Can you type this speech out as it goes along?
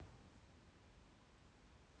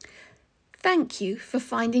Thank you for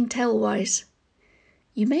finding Tellwise.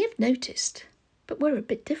 You may have noticed, but we're a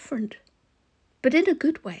bit different, but in a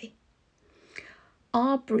good way.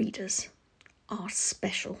 Our breeders are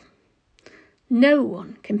special. No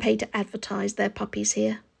one can pay to advertise their puppies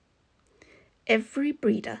here. Every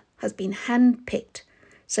breeder has been hand-picked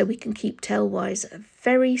so we can keep Tellwise a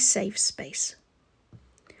very safe space.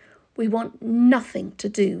 We want nothing to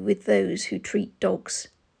do with those who treat dogs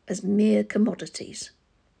as mere commodities.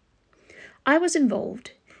 I was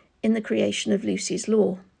involved in the creation of Lucy's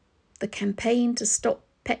Law, the campaign to stop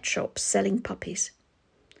pet shops selling puppies.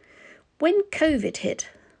 When COVID hit,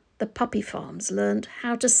 the puppy farms learned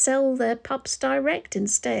how to sell their pups direct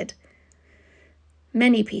instead.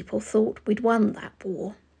 Many people thought we'd won that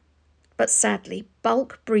war, but sadly,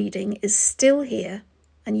 bulk breeding is still here,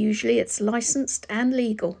 and usually it's licensed and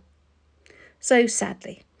legal. So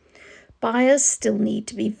sadly, buyers still need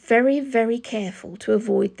to be very, very careful to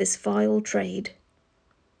avoid this vile trade.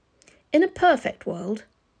 In a perfect world,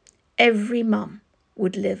 every mum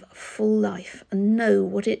would live a full life and know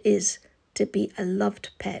what it is to be a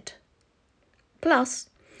loved pet. Plus,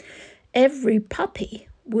 every puppy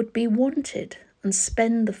would be wanted and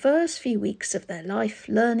spend the first few weeks of their life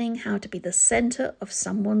learning how to be the centre of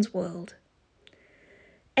someone's world.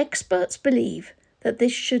 Experts believe that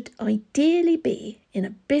this should ideally be in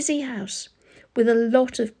a busy house with a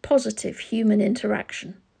lot of positive human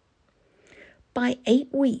interaction. By 8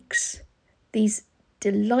 weeks, these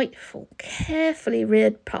delightful, carefully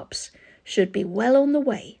reared pups should be well on the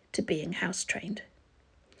way to being house-trained.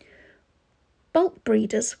 Bulk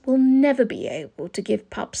breeders will never be able to give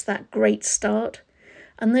pups that great start,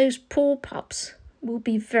 and those poor pups will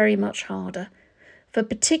be very much harder for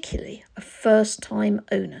particularly a first-time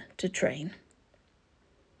owner to train.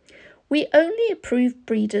 We only approve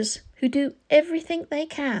breeders who do everything they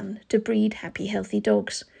can to breed happy, healthy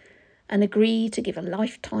dogs and agree to give a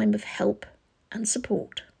lifetime of help and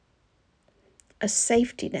support. A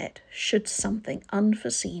safety net should something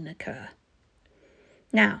unforeseen occur.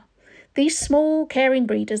 Now, these small, caring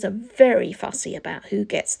breeders are very fussy about who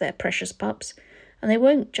gets their precious pups, and they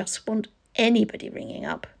won't just want anybody ringing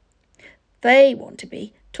up. They want to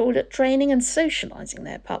be toilet training and socialising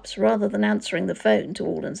their pups rather than answering the phone to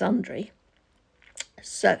all and sundry.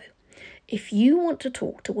 So, if you want to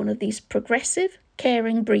talk to one of these progressive,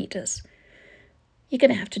 caring breeders, you're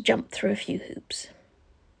going to have to jump through a few hoops.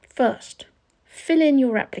 First, fill in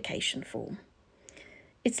your application form.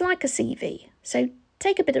 It's like a CV, so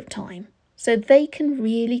take a bit of time so they can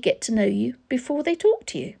really get to know you before they talk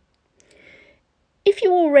to you. If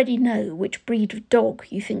you already know which breed of dog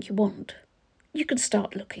you think you want, you can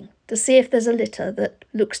start looking to see if there's a litter that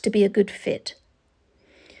looks to be a good fit.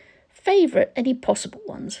 Favourite any possible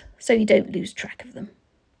ones so you don't lose track of them.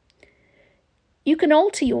 You can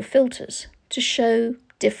alter your filters to show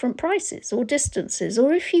different prices or distances,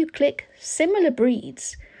 or if you click similar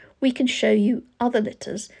breeds, we can show you other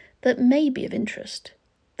litters that may be of interest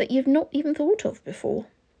that you've not even thought of before.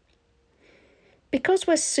 Because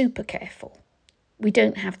we're super careful, we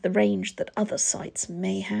don't have the range that other sites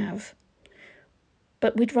may have.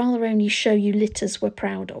 But we'd rather only show you litters we're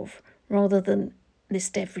proud of, rather than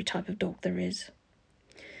list every type of dog there is.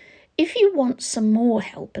 If you want some more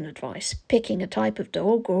help and advice picking a type of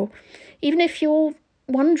dog, or even if you're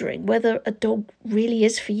wondering whether a dog really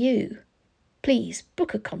is for you, please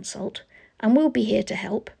book a consult and we'll be here to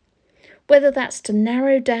help. Whether that's to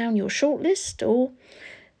narrow down your shortlist or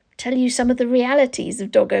tell you some of the realities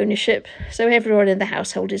of dog ownership so everyone in the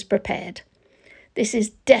household is prepared. This is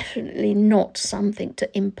definitely not something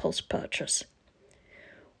to impulse purchase.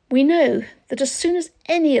 We know that as soon as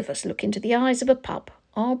any of us look into the eyes of a pup,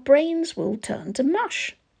 our brains will turn to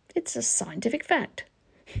mush. It's a scientific fact.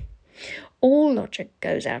 All logic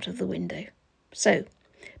goes out of the window. So,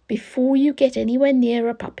 before you get anywhere near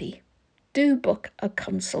a puppy, do book a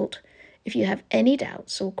consult if you have any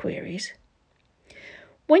doubts or queries.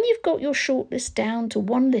 When you've got your shortlist down to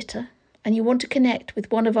one litter and you want to connect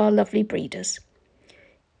with one of our lovely breeders,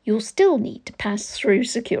 you'll still need to pass through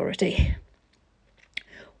security.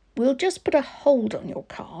 We'll just put a hold on your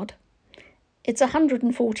card. It's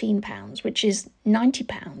 £114, which is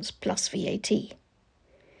 £90 plus VAT.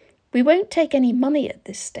 We won't take any money at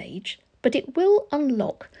this stage, but it will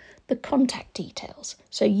unlock the contact details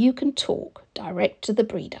so you can talk direct to the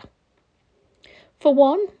breeder. For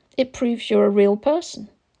one, it proves you're a real person.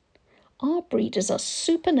 Our breeders are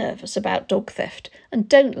super nervous about dog theft and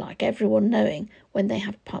don't like everyone knowing when they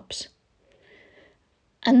have pups.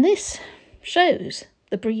 And this shows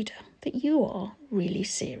the breeder that you are really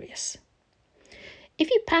serious. If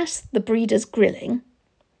you pass the breeder's grilling,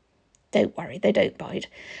 don't worry, they don't bite,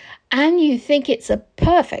 and you think it's a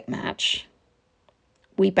perfect match,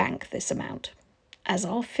 we bank this amount as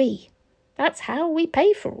our fee. That's how we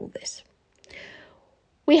pay for all this.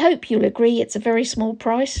 We hope you'll agree it's a very small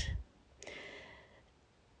price.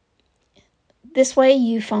 This way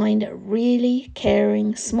you find a really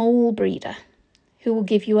caring small breeder who will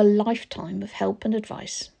give you a lifetime of help and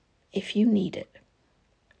advice if you need it.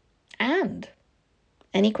 And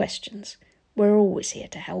any questions, we're always here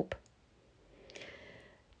to help.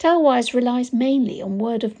 Tailwise relies mainly on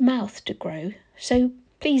word of mouth to grow, so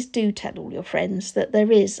please do tell all your friends that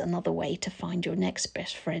there is another way to find your next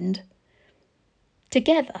best friend.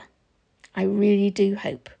 Together, I really do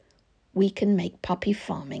hope we can make puppy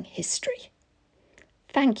farming history.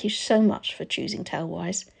 Thank you so much for choosing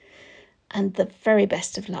Tailwise, and the very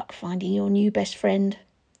best of luck finding your new best friend.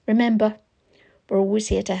 Remember, we're always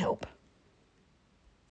here to help.